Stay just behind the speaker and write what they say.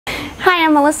Hi,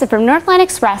 I'm Melissa from Northline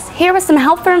Express, here with some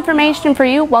helpful information for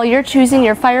you while you're choosing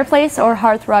your fireplace or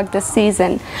hearth rug this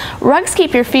season. Rugs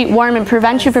keep your feet warm and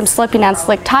prevent you from slipping on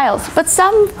slick tiles, but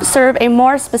some serve a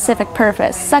more specific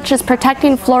purpose, such as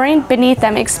protecting flooring beneath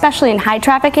them, especially in high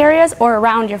traffic areas or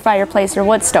around your fireplace or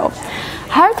wood stove.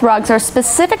 Hearth rugs are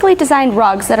specifically designed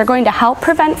rugs that are going to help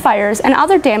prevent fires and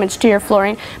other damage to your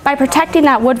flooring by protecting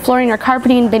that wood flooring or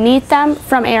carpeting beneath them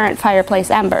from errant fireplace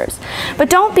embers. But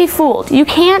don't be fooled. You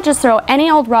can't just throw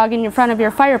any old rug in front of your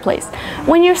fireplace.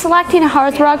 When you're selecting a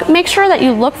hearth rug, make sure that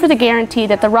you look for the guarantee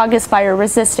that the rug is fire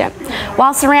resistant.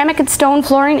 While ceramic and stone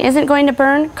flooring isn't going to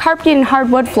burn, carpeting and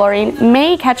hardwood flooring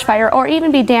may catch fire or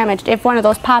even be damaged if one of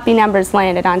those popping embers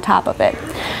landed on top of it.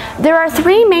 There are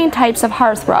three main types of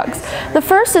hearth rugs. The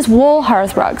first is wool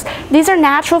hearth rugs. These are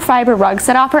natural fiber rugs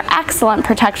that offer excellent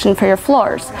protection for your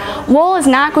floors. Wool is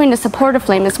not going to support a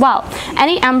flame as well.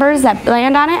 Any embers that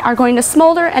land on it are going to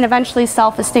smolder and eventually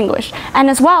self-extinguish. And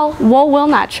as well, wool will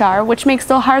not char, which makes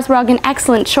the hearth rug an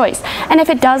excellent choice. And if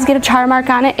it does get a char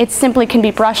mark on it, it simply can be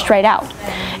brushed right out.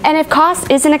 And if cost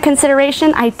isn't a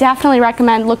consideration, I definitely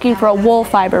recommend looking for a wool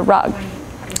fiber rug.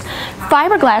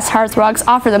 Fiberglass hearth rugs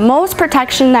offer the most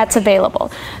protection that's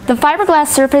available. The fiberglass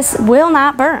surface will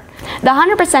not burn. The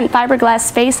 100%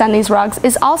 fiberglass face on these rugs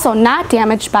is also not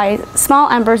damaged by small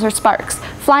embers or sparks.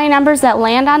 Flying embers that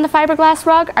land on the fiberglass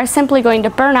rug are simply going to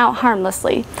burn out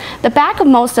harmlessly. The back of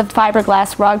most of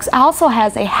fiberglass rugs also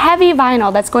has a heavy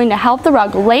vinyl that's going to help the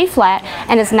rug lay flat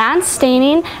and is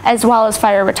non-staining as well as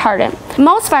fire retardant.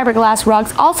 Most fiberglass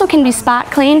rugs also can be spot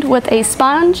cleaned with a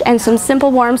sponge and some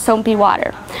simple warm soapy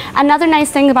water. Another nice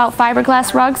thing about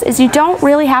fiberglass rugs is you don't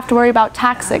really have to worry about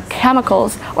toxic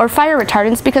chemicals or fire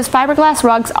retardants because fiberglass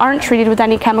rugs aren't treated with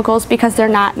any chemicals because they're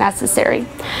not necessary.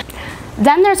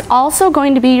 Then there's also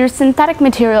going to be your synthetic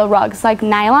material rugs like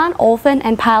nylon, olefin,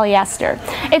 and polyester.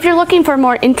 If you're looking for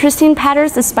more interesting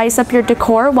patterns to spice up your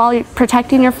decor while you're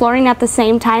protecting your flooring at the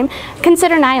same time,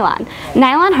 consider nylon.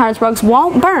 Nylon hearth rugs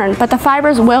won't burn, but the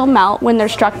fibers will melt when they're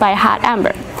struck by a hot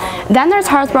ember. Then there's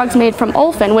hearth rugs made from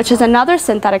olefin, which is another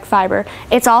synthetic fiber.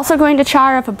 It's also going to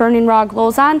char if a burning rug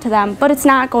blows onto them, but it's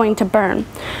not going to burn.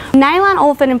 Nylon,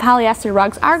 olefin, and polyester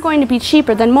rugs are going to be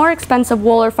cheaper than more expensive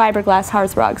wool or fiberglass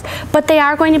hearth rugs, but they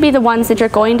are going to be the ones that you're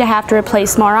going to have to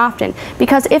replace more often,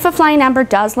 because if a flying ember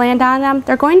does land on them,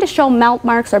 they're going to show melt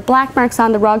marks or black marks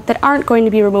on the rug that aren't going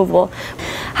to be removable.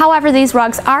 However, these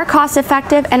rugs are cost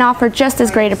effective and offer just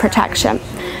as great a protection.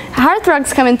 Hearth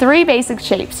rugs come in three basic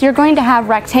shapes. You're going to have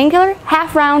rectangular,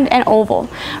 half round, and oval.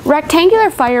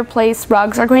 Rectangular fireplace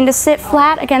rugs are going to sit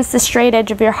flat against the straight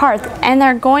edge of your hearth, and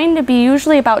they're going to be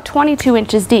usually about 22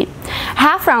 inches deep.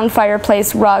 Half round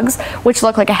fireplace rugs, which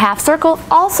look like a half circle,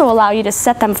 also allow you to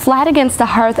set them flat against the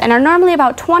hearth and are normally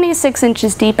about 26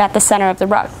 inches deep at the center of the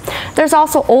rug. There's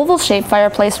also oval shaped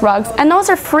fireplace rugs, and those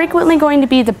are frequently going to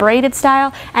be the braided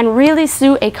style and really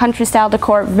suit a country style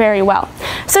decor very well.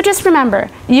 So just remember,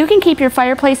 you can keep your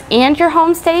fireplace and your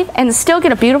home safe and still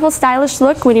get a beautiful stylish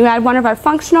look when you add one of our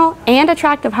functional and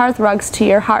attractive hearth rugs to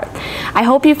your hearth. I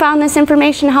hope you found this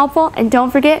information helpful, and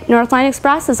don't forget, Northline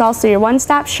Express is also your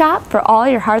one-stop shop for all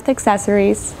your hearth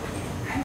accessories.